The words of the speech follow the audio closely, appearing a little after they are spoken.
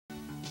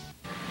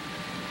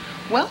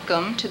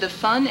Welcome to the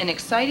fun and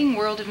exciting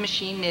world of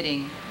machine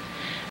knitting.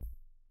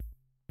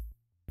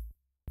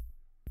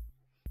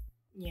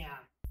 Yeah,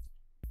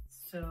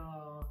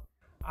 so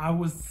I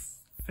was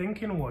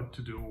thinking what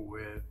to do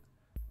with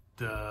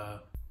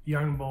the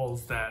yarn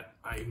balls that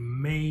I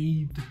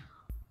made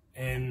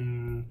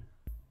in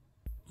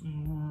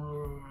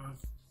 4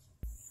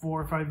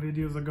 or 5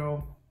 videos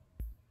ago.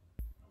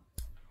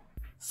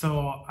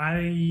 So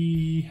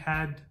I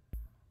had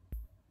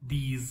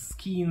these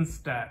skeins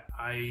that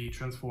I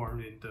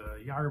transformed into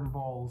yarn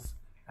balls,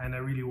 and I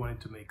really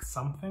wanted to make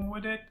something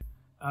with it.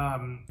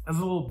 As a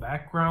little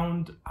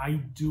background, I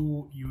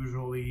do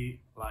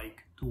usually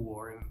like to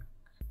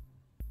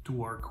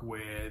work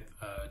with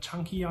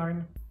chunky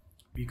yarn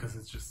because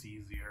it's just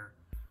easier,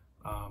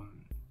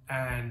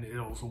 and it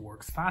also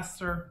works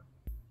faster.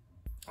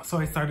 So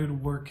I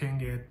started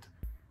working it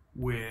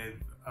with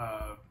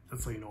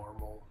let's say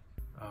normal,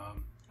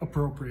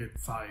 appropriate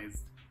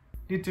sized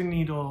knitting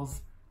needles.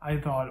 I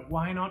thought,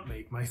 why not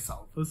make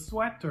myself a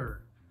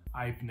sweater?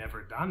 I've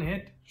never done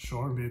it.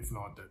 Surely it's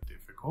not that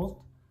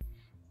difficult.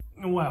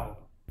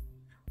 Well,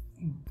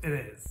 it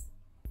is.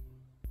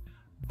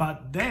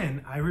 But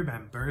then I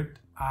remembered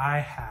I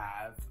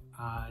have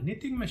a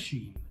knitting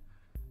machine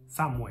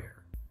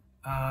somewhere.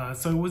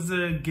 So it was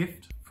a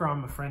gift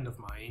from a friend of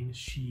mine.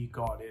 She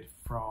got it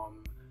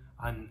from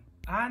an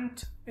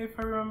aunt, if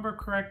I remember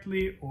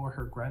correctly, or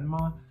her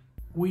grandma.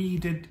 We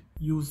did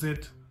use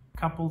it a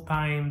couple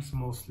times.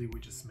 Mostly we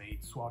just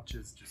made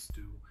swatches just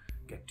to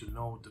get to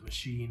know the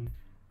machine.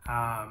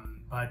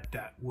 But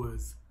that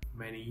was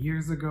many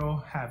years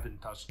ago.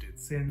 Haven't touched it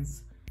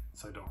since,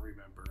 so I don't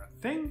remember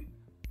a thing.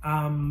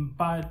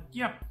 But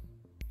yeah,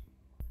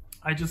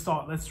 I just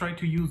thought, let's try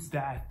to use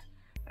that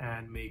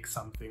and make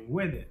something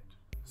with it.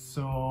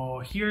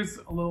 So here's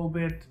a little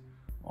bit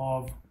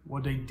of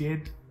what I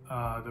did.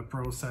 The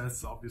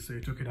process, obviously I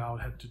took it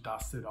out, had to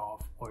dust it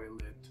off, oil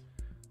it,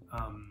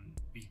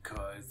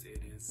 because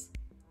it is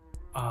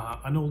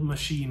an old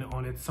machine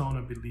on its own.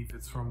 I believe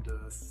it's from the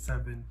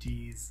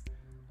 70s,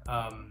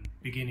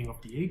 beginning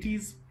of the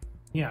 80s.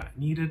 Yeah,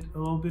 needed a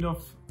little bit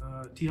of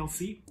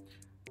TLC.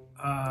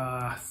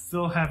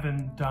 Still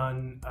haven't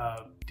done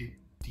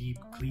deep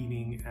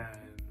cleaning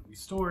and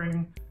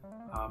restoring,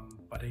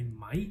 but I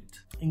might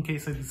in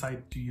case I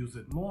decide to use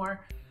it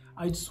more.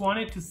 I just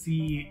wanted to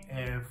see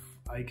if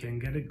I can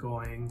get it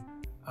going.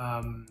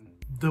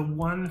 The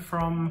one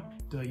from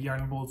the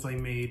yarn balls I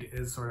made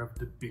is sort of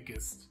the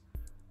biggest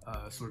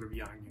sort of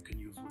yarn you can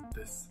use with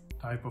this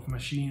type of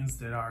machines.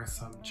 There are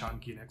some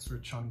chunky and extra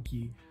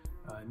chunky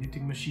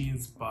knitting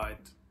machines, but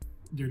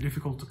they're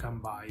difficult to come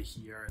by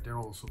here. They're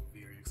also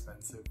very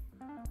expensive.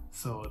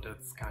 So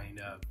that's kind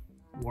of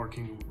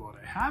working with what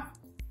I have.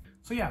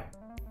 So yeah,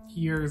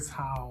 here's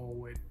how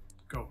it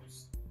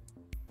goes.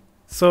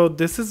 So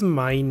this is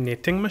my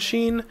knitting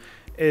machine.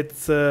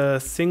 It's a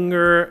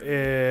Singer,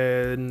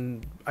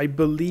 and I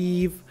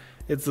believe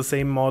it's the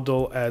same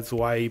model as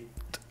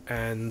Wiped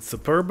and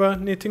Superba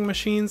knitting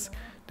machines.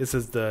 This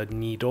is the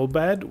needle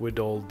bed with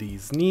all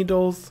these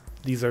needles.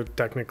 These are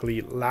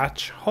technically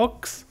latch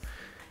hooks,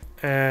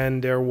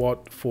 and they're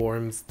what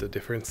forms the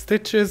different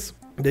stitches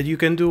that you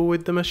can do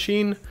with the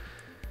machine.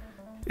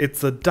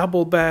 It's a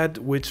double bed,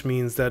 which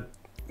means that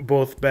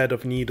both bed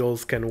of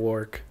needles can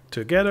work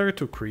together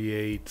to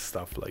create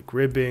stuff like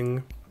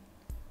ribbing.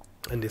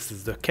 And this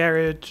is the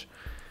carriage,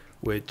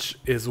 which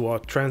is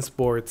what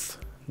transports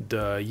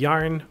the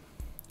yarn.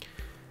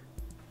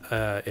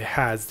 It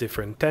has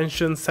different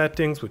tension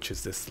settings, which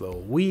is this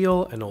little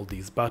wheel, and all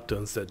these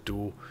buttons that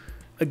do,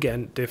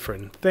 again,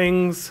 different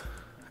things.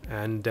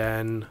 And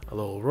then a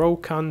little row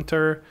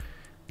counter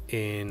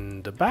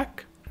in the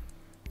back.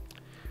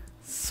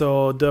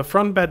 So the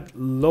front bed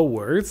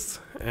lowers,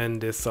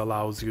 and this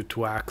allows you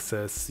to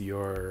access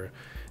your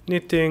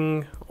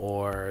knitting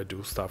or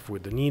do stuff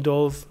with the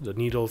needles. The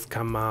needles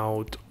come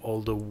out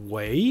all the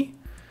way,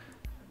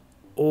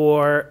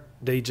 or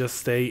they just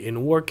stay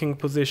in working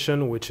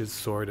position, which is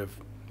sort of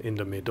in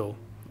the middle,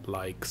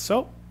 like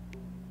so.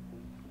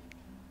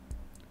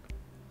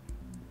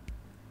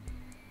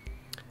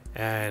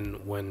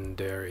 And when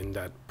they're in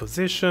that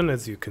position,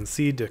 as you can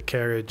see, the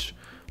carriage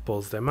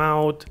pulls them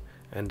out,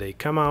 and they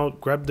come out,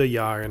 grab the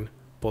yarn,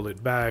 pull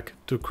it back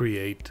to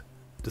create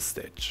the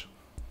stitch.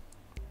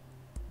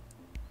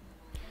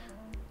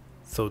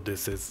 So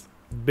this is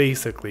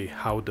basically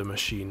how the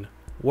machine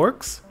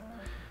works.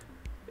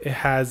 It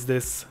has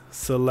this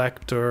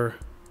selector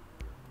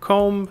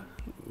comb,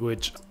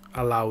 which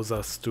allows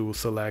us to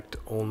select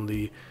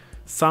only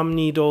some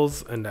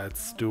needles, and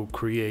that's to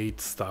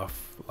create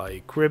stuff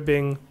like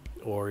ribbing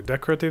or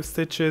decorative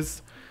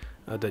stitches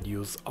that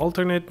use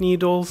alternate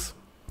needles.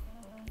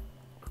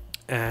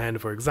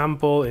 And for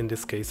example, in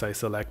this case, I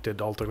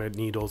selected alternate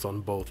needles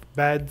on both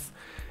beds,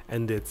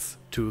 and it's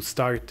to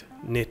start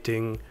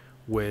knitting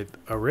with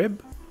a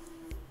rib.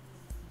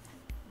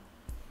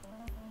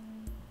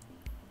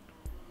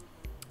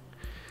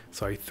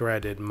 So I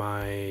threaded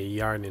my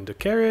yarn in the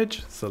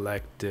carriage,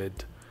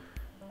 selected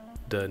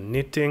the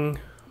knitting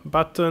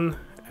button,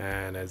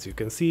 and as you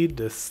can see,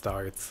 this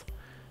starts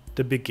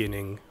the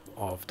beginning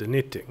of the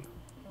knitting.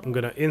 I'm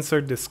gonna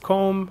insert this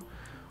comb,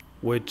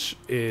 which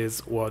is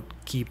what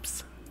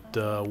keeps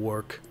the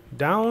work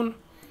down.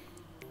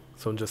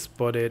 So just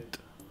put it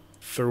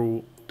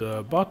through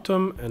the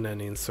bottom and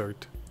then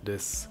insert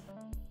this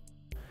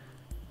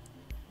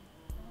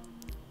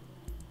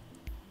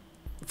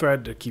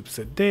thread that keeps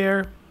it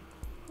there,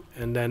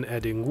 and then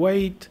adding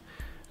weight,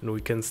 and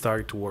we can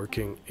start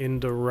working in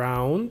the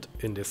round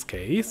in this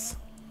case.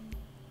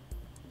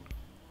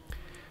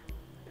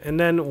 And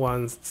then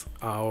once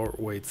our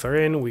weights are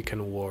in, we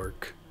can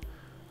work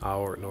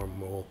our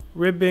normal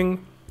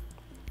ribbing.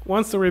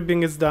 Once the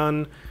ribbing is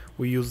done,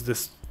 we use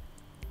this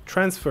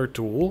transfer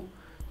tool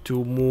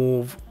to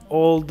move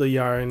all the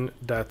yarn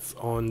that's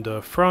on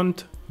the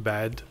front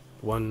bed,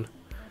 one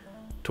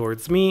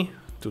towards me,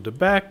 to the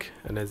back,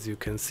 and as you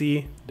can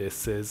see,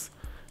 this is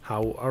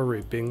how our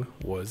ribbing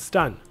was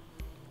done.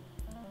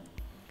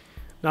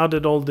 Now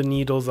that all the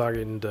needles are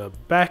in the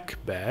back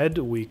bed,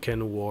 we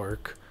can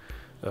work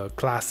a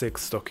classic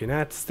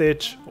stockinette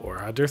stitch or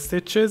other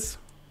stitches.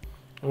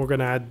 We're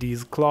gonna add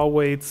these claw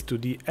weights to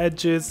the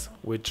edges,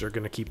 which are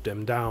gonna keep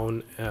them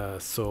down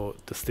so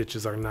the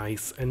stitches are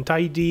nice and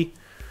tidy.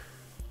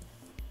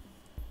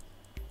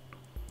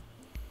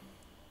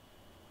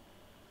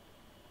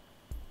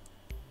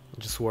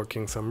 Just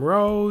working some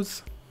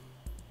rows.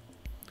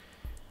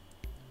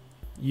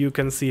 You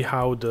can see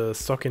how the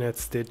stockinette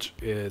stitch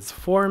is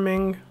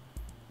forming.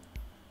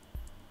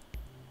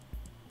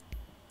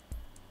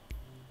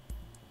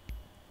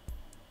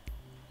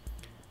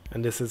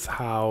 And this is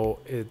how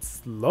it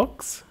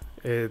looks.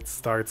 It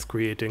starts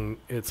creating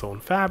its own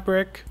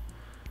fabric.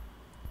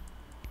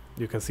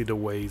 You can see the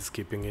ways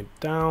keeping it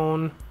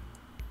down.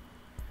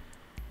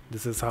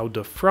 This is how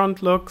the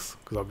front looks,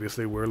 because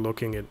obviously we're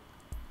looking at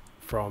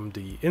from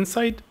the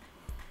inside.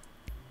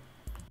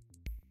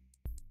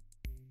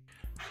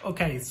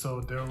 Okay,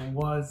 so there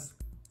was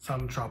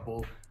some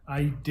trouble.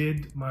 I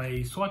did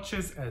my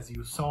swatches as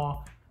you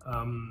saw.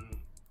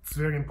 It's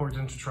very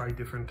important to try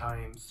different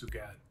times to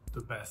get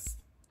the best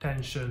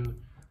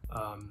tension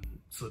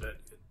so that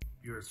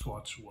your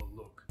swatch will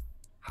look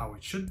how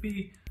it should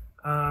be.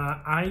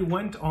 I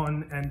went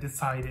on and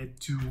decided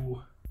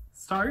to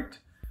start.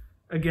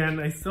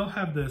 Again, I still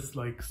have this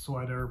like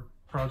sweater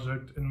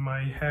project in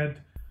my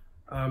head.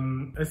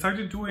 I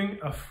started doing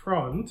a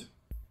front.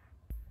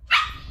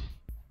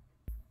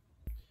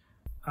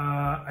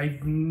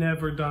 I've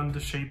never done the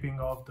shaping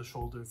of the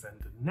shoulders and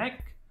the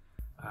neck.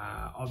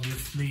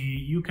 Obviously,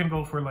 you can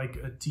go for like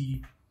a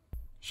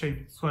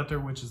T-shaped sweater,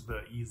 which is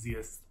the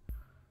easiest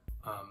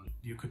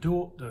you could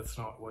do. That's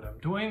not what I'm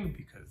doing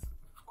because,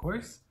 of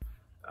course,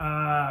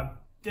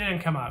 didn't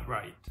come out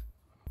right.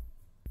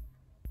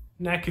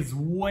 Neck is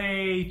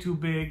way too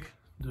big.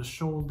 The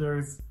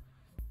shoulders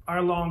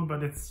are long,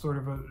 but it's sort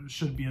of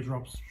should be a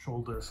drop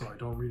shoulder, so I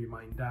don't really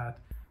mind that.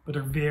 But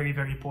they're very,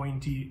 very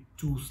pointy,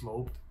 too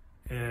sloped,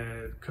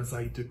 because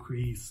I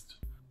decreased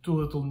 2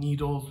 little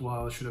needles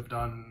while I should have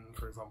done,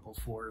 for example,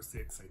 4 or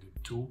 6. I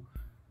did 2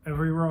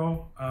 every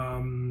row.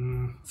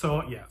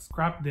 So yeah,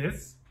 scrap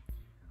this.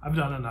 I've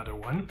done another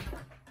one.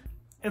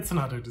 It's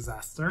another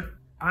disaster.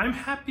 I'm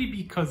happy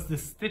because the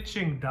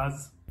stitching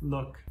does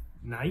look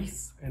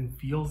nice and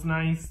feels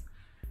nice.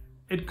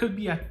 It could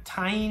be a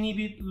tiny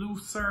bit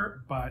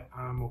looser, but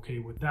I'm okay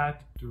with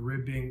that. The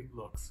ribbing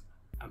looks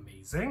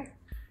amazing.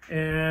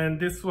 And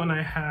this one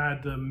I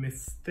had a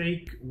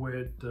mistake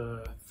with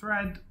the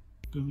thread.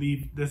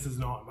 Believe this is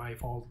not my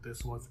fault.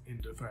 This was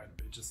in the thread.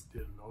 I just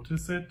didn't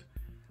notice it.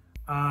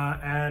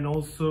 And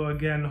also,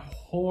 again,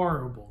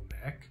 horrible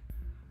neck.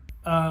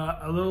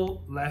 A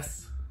little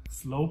less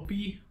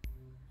slopey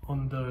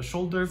on the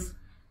shoulders.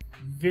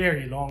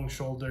 Very long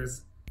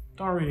shoulders.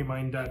 Don't really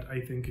mind that. I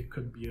think it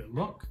could be a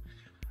look.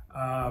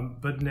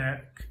 But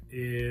neck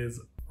is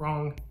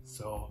wrong,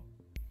 so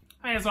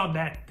it's not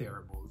that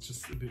terrible. It's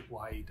just a bit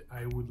wide.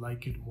 I would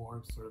like it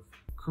more sort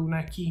of crew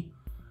necky.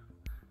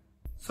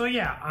 So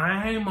yeah,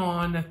 I'm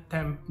on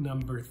attempt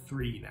number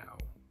 3 now.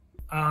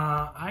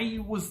 I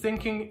was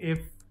thinking if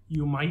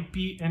you might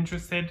be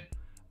interested,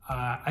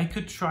 I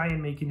could try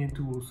and make it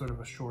into sort of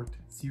a short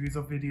series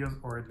of videos,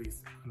 or at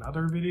least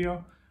another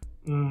video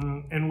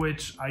in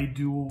which I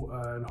do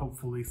and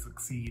hopefully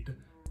succeed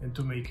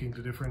into making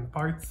the different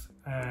parts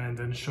and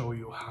then show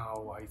you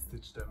how I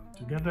stitch them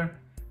together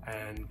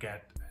and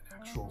get an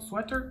actual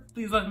sweater.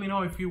 Please let me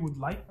know if you would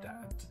like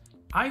that.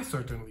 I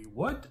certainly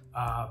would.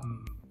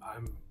 I'm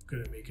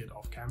gonna make it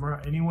off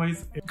camera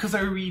anyways because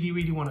I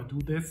really want to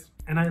do this,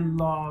 and I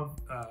love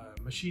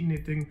machine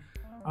knitting.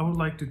 I would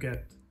like to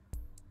get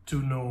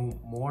to know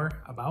more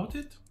about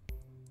it,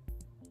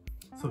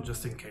 so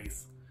just in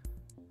case,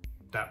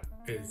 that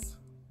is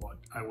what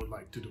I would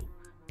like to do.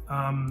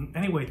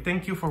 Anyway,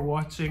 thank you for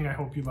watching. I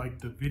hope you liked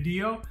the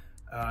video.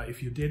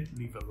 If you did,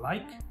 leave a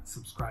like,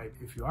 subscribe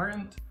if you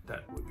aren't.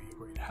 That would be a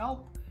great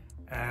help.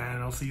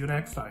 And I'll see you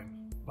next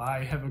time.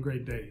 Bye, have a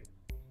great day.